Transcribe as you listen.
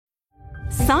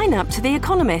Sign up to The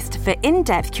Economist for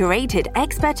in-depth curated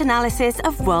expert analysis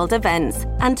of world events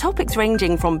and topics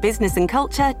ranging from business and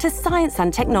culture to science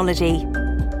and technology.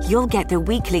 You'll get the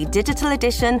weekly digital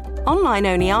edition,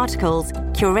 online-only articles,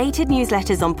 curated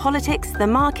newsletters on politics, the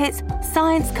markets,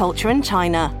 science, culture and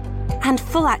China, and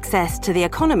full access to The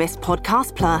Economist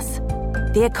Podcast Plus.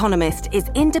 The Economist is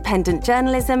independent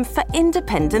journalism for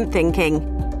independent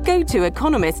thinking. Go to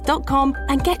economist.com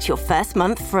and get your first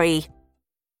month free.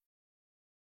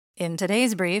 In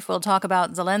today's brief, we'll talk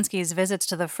about Zelenskyy's visits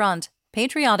to the front,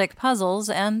 patriotic puzzles,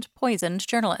 and poisoned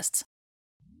journalists.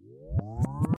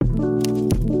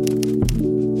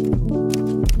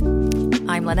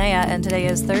 I'm Linnea, and today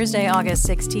is Thursday, August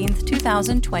 16th,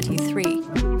 2023.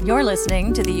 You're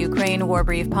listening to the Ukraine War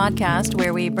Brief podcast,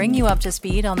 where we bring you up to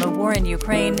speed on the war in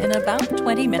Ukraine in about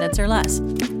 20 minutes or less.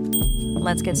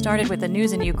 Let's get started with the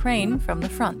news in Ukraine from the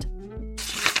front.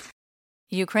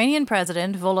 Ukrainian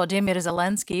President Volodymyr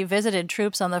Zelenskyy visited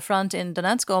troops on the front in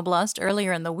Donetsk Oblast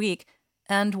earlier in the week,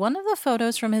 and one of the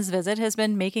photos from his visit has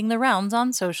been making the rounds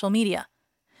on social media.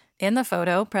 In the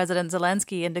photo, President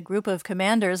Zelenskyy and a group of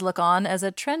commanders look on as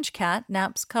a trench cat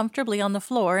naps comfortably on the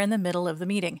floor in the middle of the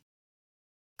meeting.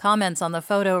 Comments on the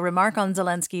photo remark on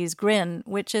Zelenskyy's grin,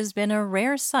 which has been a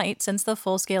rare sight since the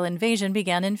full-scale invasion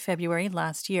began in February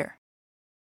last year.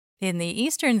 In the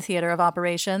eastern theater of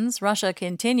operations, Russia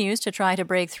continues to try to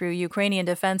break through Ukrainian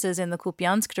defenses in the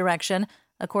Kupiansk direction,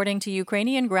 according to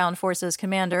Ukrainian Ground Forces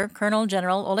Commander Colonel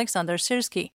General Oleksandr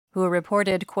Syrsky, who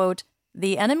reported, quote,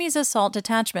 "The enemy's assault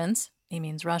detachments," he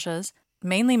means Russia's,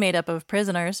 mainly made up of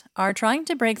prisoners, are trying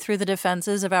to break through the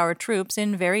defenses of our troops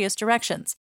in various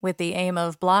directions, with the aim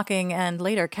of blocking and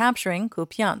later capturing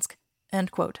Kupiansk, end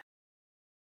quote.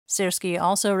 Syrsky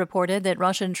also reported that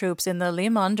Russian troops in the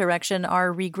Liman direction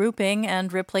are regrouping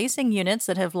and replacing units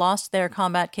that have lost their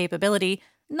combat capability,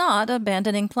 not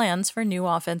abandoning plans for new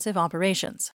offensive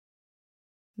operations.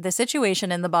 The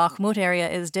situation in the Bakhmut area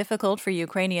is difficult for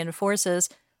Ukrainian forces,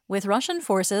 with Russian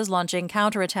forces launching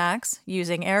counterattacks,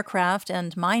 using aircraft,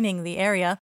 and mining the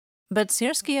area, but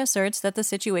Syrsky asserts that the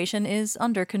situation is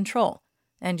under control,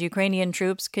 and Ukrainian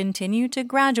troops continue to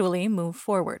gradually move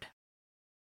forward.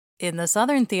 In the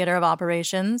southern theater of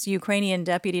operations, Ukrainian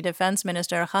Deputy Defense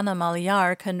Minister Hanna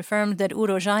Maliar confirmed that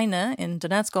Urozhaine in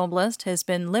Donetsk Oblast has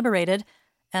been liberated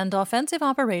and offensive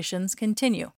operations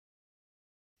continue.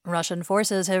 Russian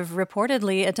forces have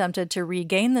reportedly attempted to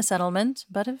regain the settlement,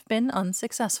 but have been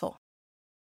unsuccessful.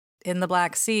 In the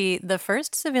Black Sea, the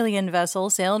first civilian vessel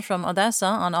sailed from Odessa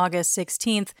on August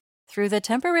 16th through the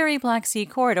temporary Black Sea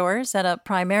corridor set up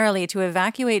primarily to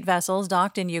evacuate vessels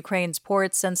docked in Ukraine's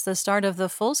ports since the start of the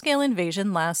full-scale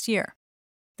invasion last year.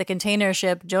 The container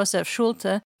ship Joseph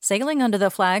Schulte, sailing under the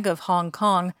flag of Hong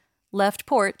Kong, left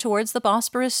port towards the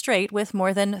Bosporus Strait with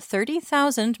more than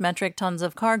 30,000 metric tons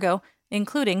of cargo,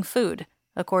 including food,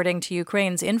 according to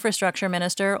Ukraine's infrastructure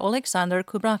minister Oleksandr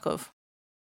Kubrakov.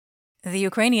 The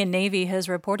Ukrainian Navy has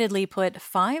reportedly put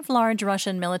 5 large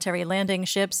Russian military landing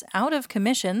ships out of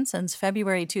commission since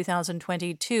February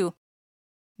 2022.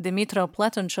 Dmytro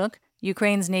Pletonchuk,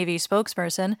 Ukraine's Navy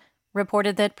spokesperson,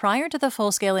 reported that prior to the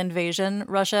full-scale invasion,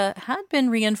 Russia had been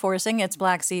reinforcing its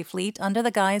Black Sea fleet under the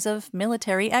guise of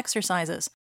military exercises.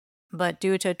 But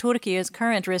due to Turkey's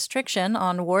current restriction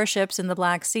on warships in the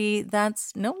Black Sea,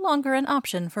 that's no longer an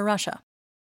option for Russia.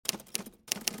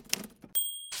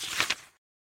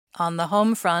 On the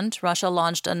home front, Russia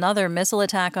launched another missile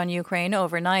attack on Ukraine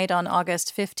overnight on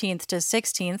August 15th to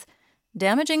 16th,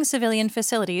 damaging civilian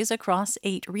facilities across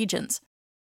 8 regions.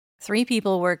 3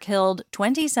 people were killed,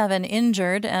 27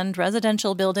 injured, and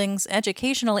residential buildings,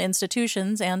 educational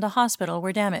institutions, and a hospital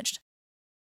were damaged.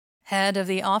 Head of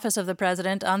the Office of the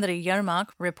President, Andriy Yermak,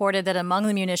 reported that among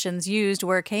the munitions used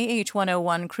were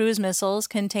Kh-101 cruise missiles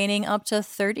containing up to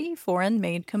 30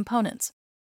 foreign-made components.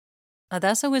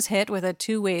 Odessa was hit with a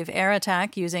 2-wave air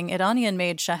attack using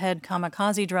Iranian-made Shahed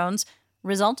kamikaze drones,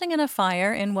 resulting in a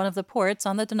fire in one of the ports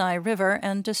on the Dunai River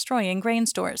and destroying grain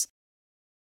stores.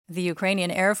 The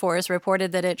Ukrainian Air Force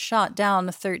reported that it shot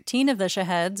down 13 of the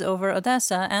Shaheds over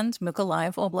Odessa and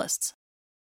Mykolaiv oblasts.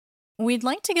 We'd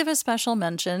like to give a special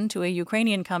mention to a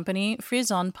Ukrainian company,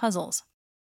 Frizon Puzzles.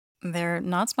 They're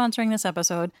not sponsoring this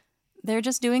episode, they're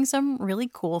just doing some really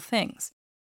cool things.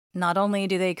 Not only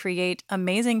do they create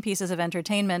amazing pieces of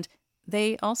entertainment,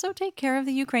 they also take care of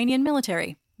the Ukrainian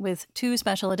military with 2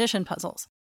 special edition puzzles.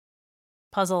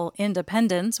 Puzzle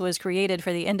Independence was created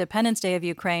for the Independence Day of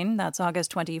Ukraine, that's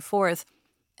August 24th,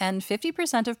 and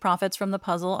 50% of profits from the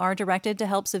puzzle are directed to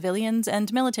help civilians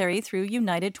and military through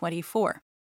United 24.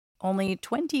 Only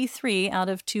 23 out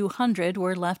of 200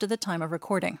 were left at the time of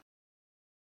recording.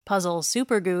 puzzle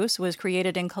Super Goose was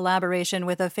created in collaboration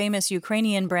with a famous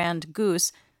Ukrainian brand,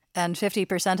 Goose, and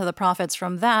 50% of the profits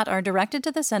from that are directed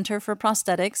to the Center for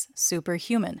Prosthetics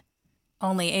Superhuman.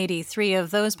 Only 83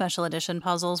 of those special edition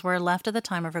puzzles were left at the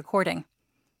time of recording.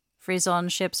 Frison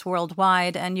ships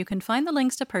worldwide, and you can find the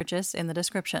links to purchase in the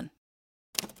description.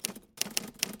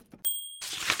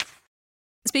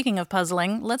 Speaking of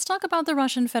puzzling, let's talk about the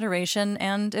Russian Federation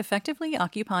and effectively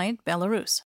occupied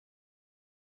Belarus.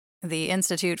 The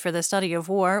Institute for the Study of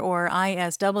War, or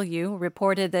ISW,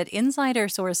 reported that insider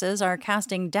sources are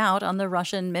casting doubt on the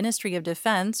Russian Ministry of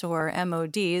Defense, or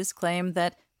MOD's, claim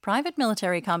that private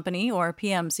military company, or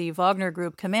PMC Wagner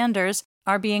Group commanders,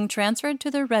 are being transferred to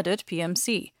the Reddit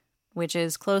PMC, which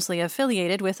is closely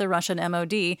affiliated with the Russian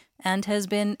MOD and has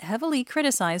been heavily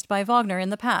criticized by Wagner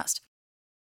in the past.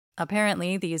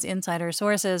 Apparently, these insider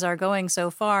sources are going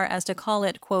so far as to call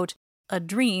it, quote, a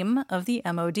dream of the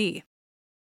MOD.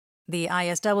 The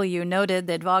ISW noted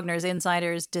that Wagner's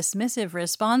insiders' dismissive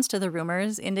response to the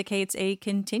rumors indicates a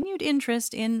continued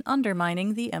interest in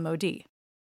undermining the MOD.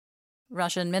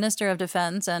 Russian Minister of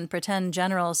Defense and pretend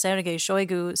General Sergei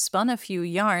Shoigu spun a few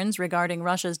yarns regarding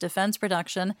Russia's defense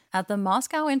production at the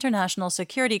Moscow International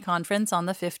Security Conference on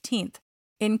the 15th,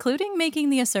 including making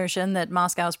the assertion that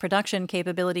Moscow's production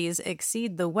capabilities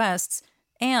exceed the West's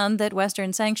and that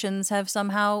Western sanctions have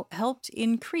somehow helped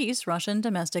increase Russian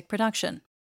domestic production.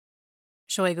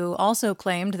 Shoigu also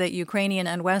claimed that Ukrainian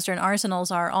and Western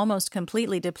arsenals are almost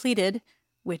completely depleted,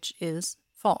 which is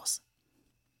false.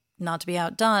 Not to be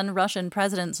outdone, Russian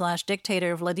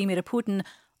President/dictator Vladimir Putin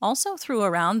also threw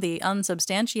around the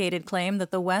unsubstantiated claim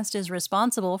that the West is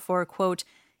responsible for, quote,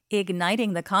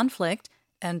 igniting the conflict,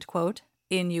 end quote,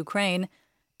 in Ukraine,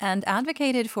 and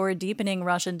advocated for deepening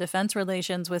Russian defense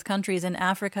relations with countries in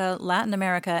Africa, Latin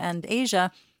America, and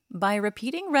Asia by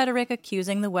repeating rhetoric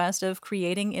accusing the West of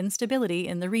creating instability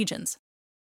in the regions.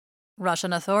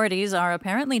 Russian authorities are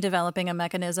apparently developing a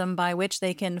mechanism by which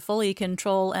they can fully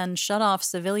control and shut off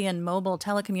civilian mobile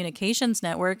telecommunications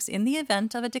networks in the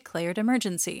event of a declared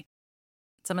emergency.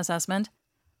 Some assessment?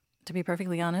 To be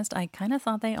perfectly honest, I kind of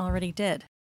thought they already did.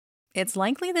 It's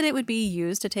likely that it would be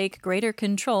used to take greater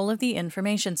control of the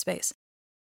information space.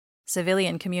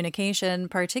 Civilian communication,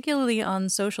 particularly on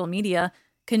social media,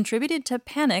 contributed to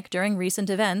panic during recent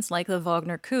events like the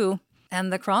Wagner coup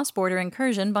and the cross-border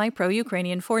incursion by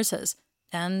pro-Ukrainian forces,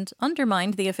 and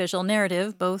undermined the official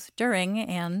narrative both during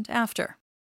and after.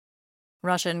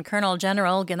 Russian Colonel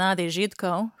General Gennady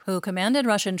Zhitko, who commanded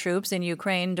Russian troops in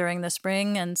Ukraine during the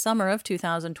spring and summer of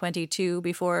 2022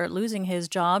 before losing his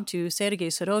job to Sergei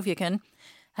Surovikin,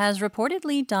 has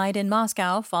reportedly died in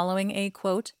Moscow following a,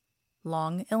 quote,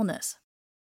 long illness.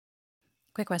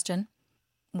 Quick question.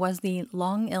 Was the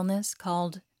long illness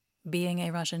called being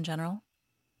a Russian general?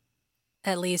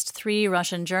 At least 3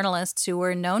 Russian journalists who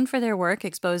were known for their work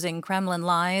exposing Kremlin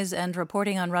lies and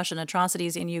reporting on Russian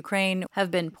atrocities in Ukraine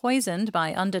have been poisoned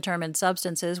by undetermined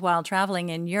substances while traveling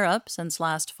in Europe since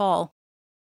last fall.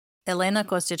 Elena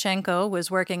Kostyachenko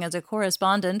was working as a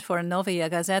correspondent for Novaya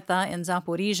Gazeta in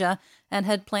Zaporizhia and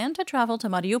had planned to travel to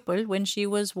Mariupol when she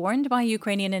was warned by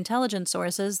Ukrainian intelligence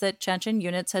sources that Chechen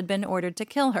units had been ordered to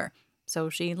kill her, so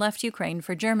she left Ukraine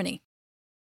for Germany.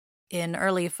 In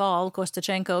early fall,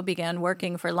 Kostyachenko began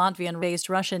working for Latvian-based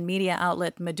Russian media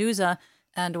outlet Meduza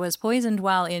and was poisoned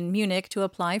while in Munich to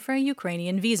apply for a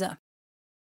Ukrainian visa.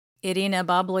 Irina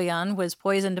Babloyan was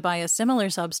poisoned by a similar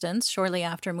substance shortly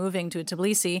after moving to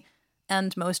Tbilisi,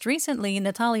 and most recently,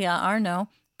 Natalia Arno,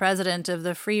 president of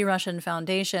the Free Russian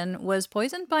Foundation, was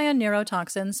poisoned by a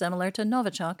neurotoxin similar to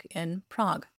Novichok in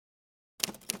Prague.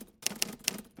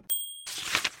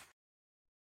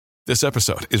 This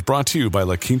episode is brought to you by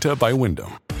La Quinta by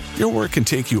Wyndham. Your work can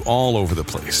take you all over the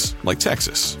place, like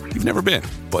Texas. You've never been,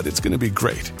 but it's going to be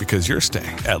great because you're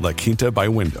staying at La Quinta by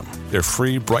Wyndham. Their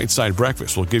free Bright Side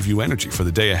breakfast will give you energy for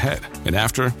the day ahead. And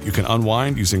after, you can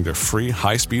unwind using their free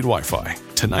high-speed Wi-Fi.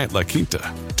 Tonight, La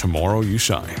Quinta. Tomorrow, you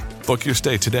shine. Book your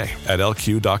stay today at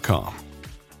lq.com.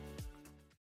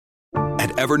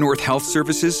 At Evernorth Health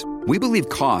Services, we believe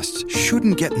costs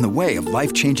shouldn't get in the way of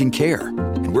life-changing care,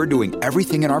 and we're doing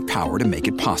everything in our power to make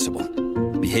it possible.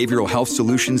 Behavioral health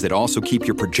solutions that also keep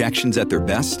your projections at their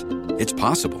best? It's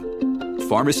possible.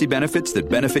 Pharmacy benefits that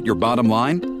benefit your bottom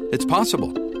line? It's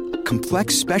possible.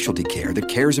 Complex specialty care that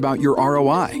cares about your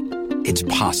ROI? It's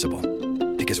possible.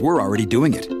 Because we're already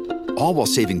doing it. All while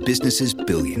saving businesses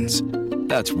billions.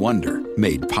 That's Wonder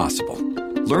made possible.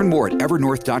 Learn more at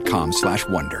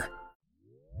evernorth.com/wonder.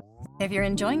 If you're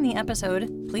enjoying the episode,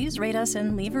 please rate us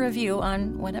and leave a review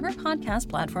on whatever podcast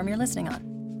platform you're listening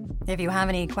on. If you have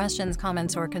any questions,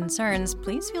 comments, or concerns,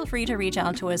 please feel free to reach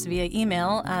out to us via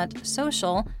email at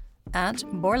social@evernorth.com. at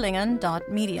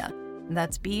borlingen.media.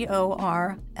 That's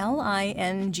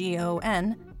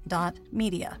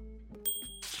BORLINGON.media.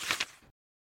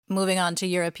 Moving on to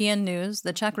European news,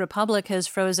 the Czech Republic has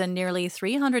frozen nearly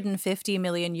 350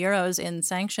 million euros in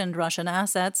sanctioned Russian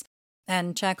assets,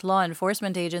 and Czech law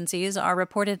enforcement agencies are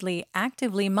reportedly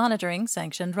actively monitoring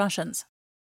sanctioned Russians.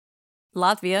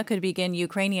 Latvia could begin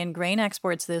Ukrainian grain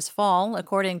exports this fall,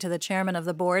 according to the chairman of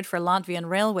the board for Latvian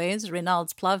Railways,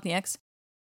 Rinalds Plavnieks.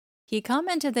 He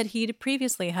commented that he'd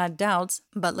previously had doubts,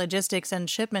 but logistics and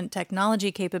shipment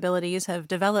technology capabilities have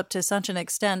developed to such an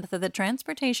extent that the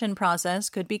transportation process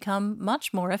could become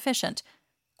much more efficient.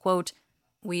 Quote,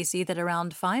 "We see that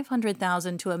around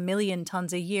 500,000 to 1 million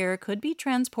tons a year could be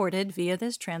transported via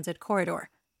this transit corridor."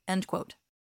 End quote.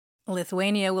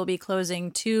 Lithuania will be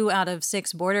closing 2 out of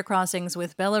 6 border crossings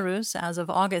with Belarus as of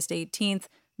August 18th,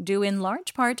 due in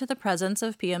large part to the presence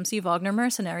of PMC Wagner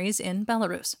mercenaries in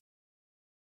Belarus.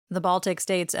 The Baltic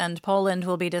states and Poland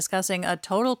will be discussing a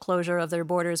total closure of their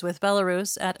borders with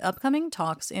Belarus at upcoming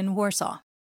talks in Warsaw.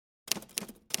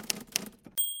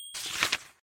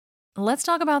 Let's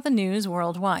talk about the news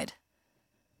worldwide.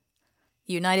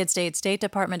 United States State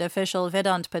Department official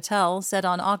Vedant Patel said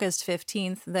on August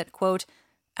 15th that, quote,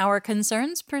 "Our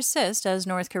concerns persist as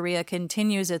North Korea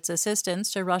continues its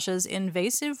assistance to Russia's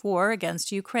invasive war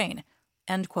against Ukraine,"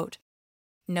 end quote,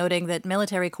 noting that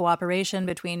military cooperation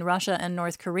between Russia and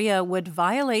North Korea would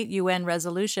violate UN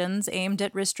resolutions aimed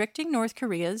at restricting North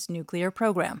Korea's nuclear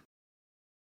program.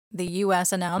 The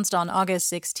U.S. announced on August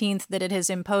 16th that it has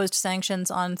imposed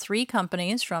sanctions on 3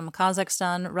 companies from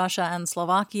Kazakhstan, Russia, and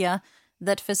Slovakia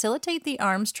that facilitate the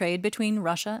arms trade between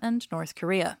Russia and North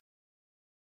Korea.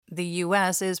 The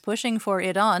U.S. is pushing for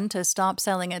Iran to stop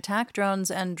selling attack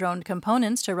drones and drone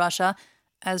components to Russia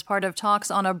as part of talks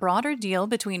on a broader deal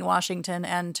between Washington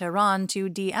and Tehran to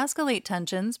de-escalate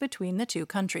tensions between the two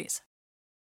countries.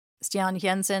 Stian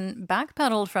Jensen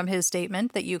backpedaled from his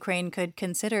statement that Ukraine could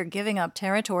consider giving up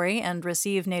territory and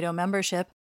receive NATO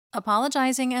membership,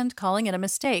 apologizing and calling it a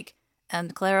mistake,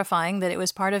 and clarifying that it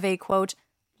was part of a, quote,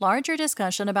 "larger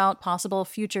discussion about possible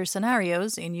future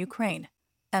scenarios in Ukraine,"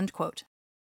 end quote.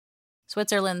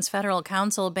 Switzerland's Federal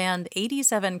Council banned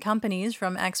 87 companies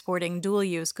from exporting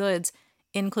dual-use goods,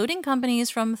 including companies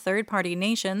from third-party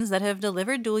nations that have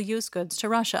delivered dual-use goods to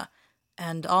Russia,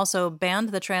 and also banned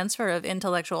the transfer of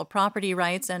intellectual property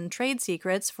rights and trade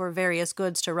secrets for various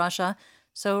goods to Russia,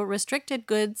 so restricted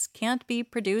goods can't be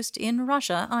produced in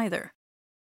Russia either.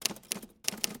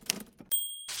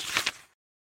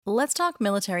 Let's talk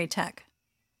military tech.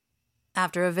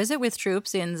 After a visit with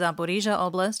troops in Zaporizhzhia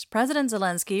Oblast, President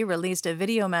Zelenskyy released a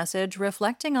video message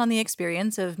reflecting on the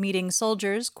experience of meeting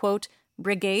soldiers, quote,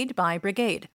 "brigade by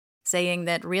brigade," saying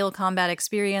that real combat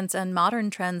experience and modern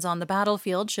trends on the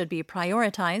battlefield should be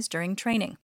prioritized during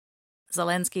training.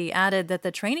 Zelenskyy added that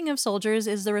the training of soldiers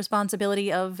is the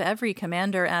responsibility of every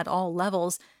commander at all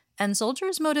levels, and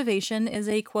soldiers' motivation is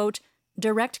a, quote,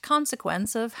 "direct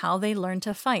consequence of how they learn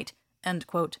to fight," end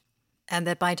quote, and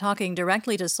that by talking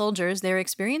directly to soldiers, their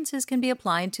experiences can be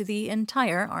applied to the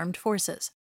entire armed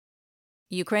forces.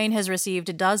 Ukraine has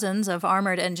received dozens of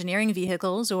armored engineering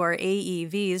vehicles, or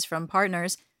AEVs, from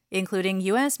partners, including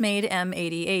US-made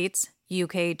M88s,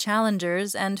 UK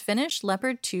Challengers, and Finnish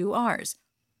Leopard 2Rs.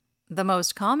 The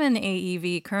most common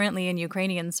AEV currently in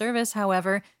Ukrainian service,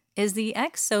 however, is the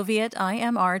ex-Soviet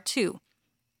IMR-2,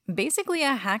 basically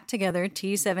a hacked-together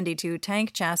T-72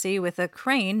 tank chassis with a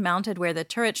crane mounted where the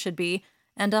turret should be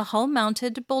and a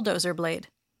hull-mounted bulldozer blade.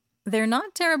 They're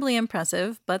not terribly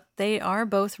impressive, but they are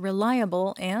both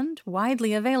reliable and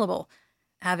widely available,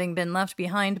 having been left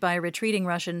behind by retreating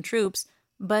Russian troops,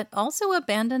 but also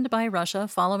abandoned by Russia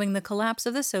following the collapse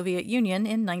of the Soviet Union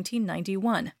in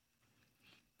 1991.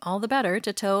 All the better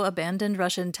to tow abandoned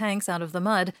Russian tanks out of the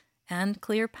mud and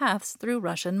clear paths through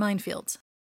Russian minefields.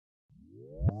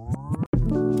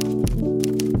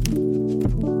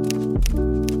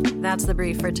 That's the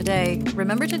brief for today.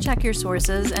 Remember to check your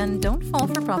sources and don't fall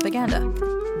for propaganda.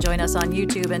 Join us on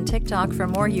YouTube and TikTok for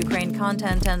more Ukraine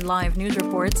content and live news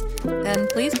reports, and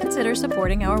please consider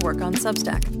supporting our work on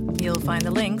Substack. You'll find the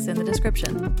links in the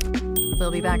description. We'll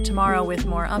be back tomorrow with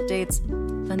more updates.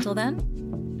 Until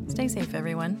then, stay safe,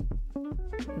 everyone.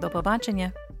 Do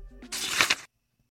pobачення.